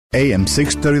AM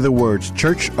 630 The Word's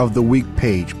Church of the Week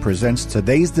page presents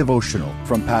today's devotional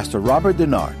from Pastor Robert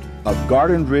Denard of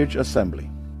Garden Ridge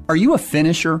Assembly. Are you a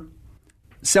finisher?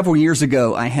 Several years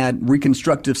ago, I had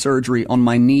reconstructive surgery on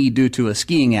my knee due to a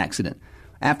skiing accident.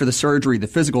 After the surgery, the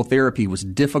physical therapy was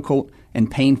difficult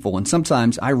and painful, and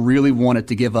sometimes I really wanted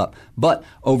to give up. But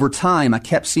over time, I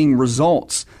kept seeing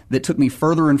results that took me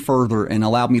further and further and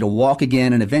allowed me to walk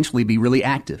again and eventually be really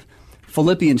active.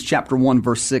 Philippians chapter 1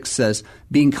 verse 6 says,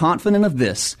 "Being confident of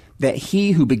this, that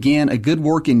he who began a good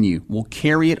work in you will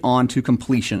carry it on to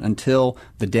completion until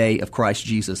the day of Christ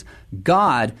Jesus."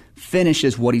 God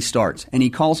finishes what he starts, and he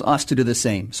calls us to do the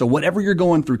same. So whatever you're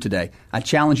going through today, I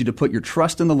challenge you to put your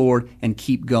trust in the Lord and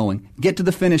keep going. Get to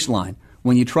the finish line.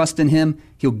 When you trust in him,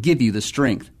 he'll give you the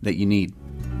strength that you need.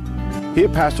 Hear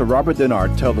Pastor Robert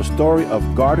Denard tell the story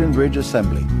of Garden Ridge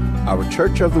Assembly, our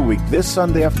Church of the Week, this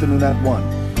Sunday afternoon at 1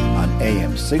 on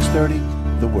AM 630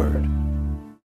 The Word.